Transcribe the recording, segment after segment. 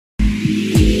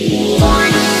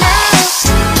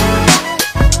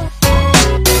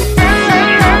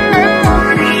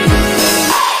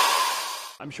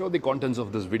I'm sure the contents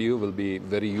of this video will be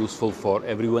very useful for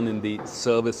everyone in the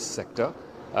service sector,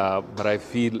 but I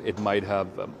feel it might have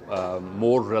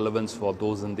more relevance for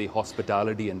those in the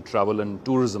hospitality and travel and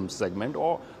tourism segment,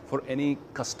 or for any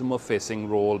customer-facing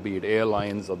role, be it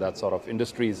airlines or that sort of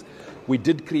industries. We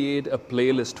did create a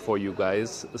playlist for you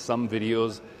guys, some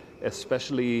videos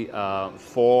especially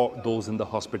for those in the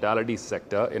hospitality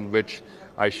sector, in which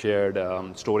I shared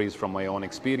stories from my own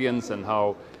experience and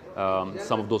how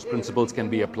some of those principles can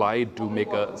be applied to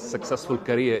make a successful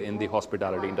career in the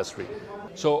hospitality industry.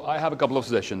 So I have a couple of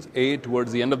sessions.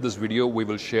 Towards the end of this video, we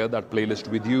will share that playlist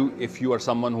with you. If you are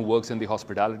someone who works in the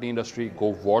hospitality industry,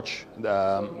 go watch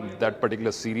that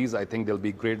particular series. I think there'll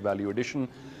be great value addition.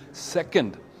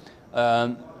 Second,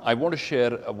 I want to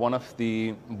share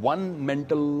one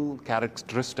mental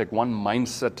characteristic, one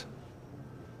mindset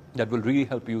that will really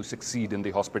help you succeed in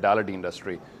the hospitality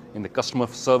industry, in the customer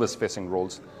service facing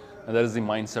roles, and that is the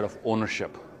mindset of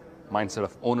ownership. Mindset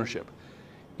of ownership.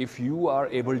 If you are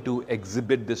able to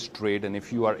exhibit this trait, and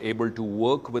if you are able to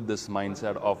work with this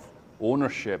mindset of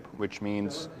ownership, which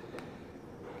means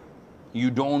you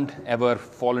don't ever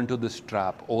fall into this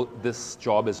trap, oh, this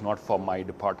job is not for my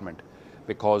department,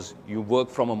 because you work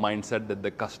from a mindset that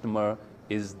the customer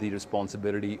is the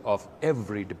responsibility of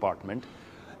every department,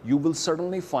 you will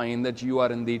certainly find that you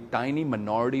are in the tiny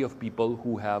minority of people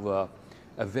who have a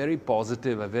very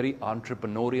positive, a very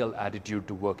entrepreneurial attitude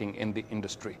to working in the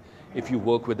industry. If you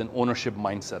work with an ownership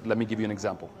mindset, let me give you an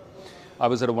example. I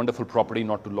was at a wonderful property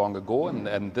not too long ago,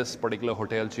 and this particular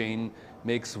hotel chain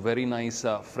makes very nice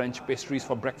French pastries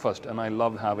for breakfast, and I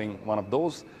love having one of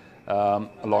those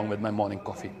along with my morning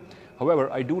coffee.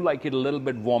 However, I do like it a little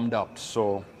bit warmed up,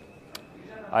 so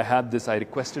I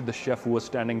requested the chef who was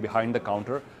standing behind the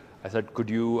counter. I said, could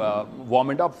you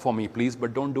warm it up for me, please,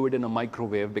 but don't do it in a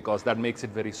microwave because that makes it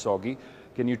very soggy.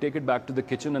 Can you take it back to the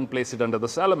kitchen and place it under the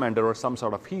salamander or some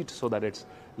sort of heat so that it's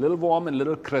a little warm and a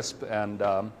little crisp? And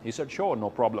he said, sure, no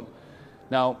problem.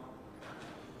 Now,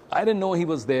 I didn't know he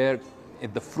was there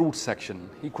in the fruit section.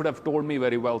 He could have told me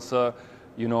very well, sir,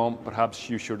 you know, perhaps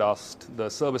you should ask the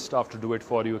service staff to do it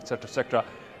for you, etc., etc.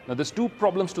 Now, there's two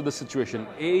problems to the situation.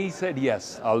 A, he said,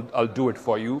 yes, I'll do it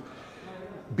for you.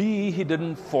 B, he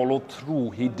didn't follow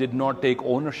through. He did not take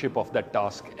ownership of that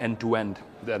task end to end.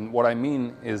 Then what I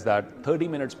mean is that 30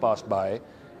 minutes passed by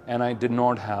and I did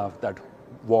not have that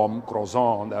warm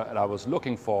croissant that I was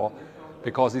looking for,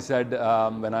 because he said,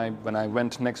 when I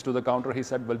went next to the counter, he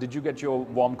said, well, did you get your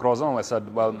warm croissant? I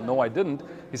said, well, no, I didn't.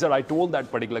 He said, I told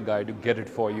that particular guy to get it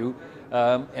for you.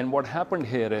 And what happened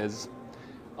here is,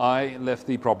 I left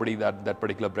the property that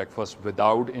particular breakfast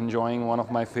without enjoying one of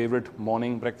my favorite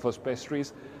morning breakfast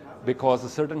pastries, because a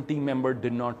certain team member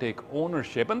did not take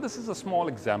ownership. And this is a small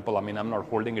example. I mean, I'm not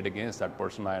holding it against that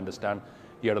person. I understand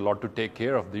he had a lot to take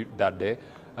care of that day.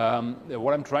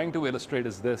 What I'm trying to illustrate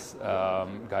is this,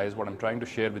 guys, what I'm trying to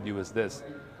share with you is this.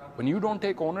 When you don't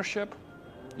take ownership,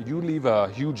 you leave a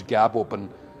huge gap open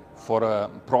for a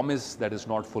promise that is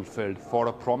not fulfilled, for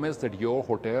a promise that your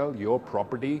hotel, your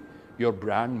property, your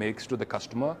brand makes to the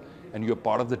customer, and you're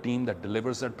part of the team that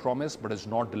delivers that promise, but is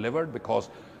not delivered because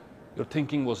your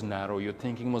thinking was narrow, your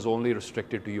thinking was only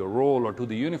restricted to your role or to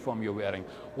the uniform you're wearing.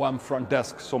 Well, I'm front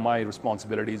desk, so my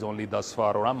responsibility is only thus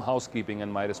far, or I'm housekeeping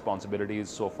and my responsibility is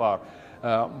so far.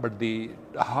 But the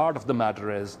heart of the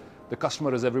matter is, the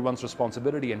customer is everyone's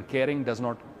responsibility, and caring does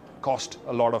not cost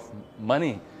a lot of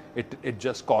money. It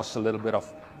just costs a little bit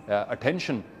of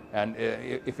attention. And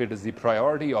if it is the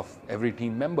priority of every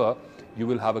team member, you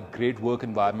will have a great work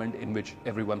environment in which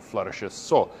everyone flourishes.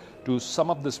 So, to sum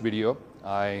up this video,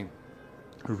 I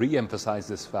re-emphasize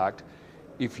this fact.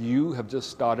 If you have just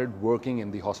started working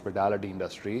in the hospitality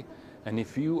industry, and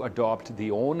if you adopt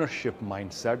the ownership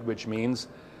mindset, which means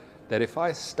that if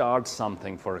I start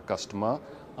something for a customer,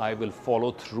 I will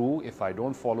follow through. If I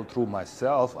don't follow through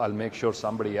myself, I'll make sure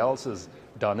somebody else has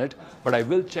done it, but I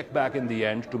will check back in the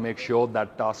end to make sure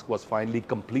that task was finally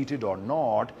completed or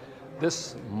not.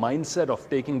 This mindset of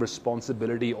taking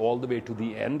responsibility all the way to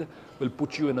the end will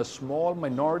put you in a small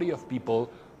minority of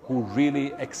people who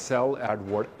really excel at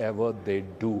whatever they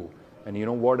do. And you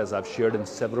know what, as I've shared in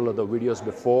several other videos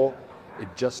before, it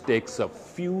just takes a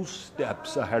few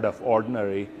steps ahead of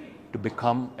ordinary to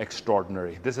become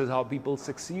extraordinary. This is how people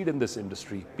succeed in this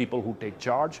industry. People who take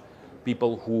charge,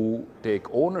 people who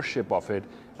take ownership of it,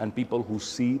 and people who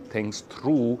see things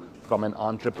through from an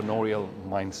entrepreneurial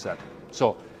mindset.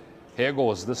 So here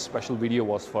goes. This special video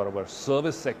was for our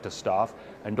service sector staff,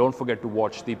 and don't forget to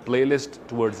watch the playlist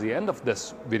towards the end of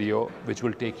this video, which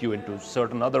will take you into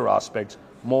certain other aspects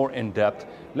more in depth.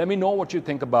 Let me know what you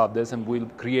think about this, and we'll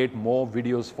create more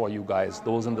videos for you guys,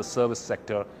 those in the service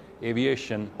sector,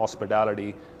 aviation,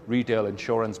 hospitality, retail,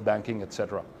 insurance, banking,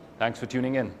 etc. Thanks for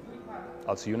tuning in.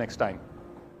 I'll see you next time.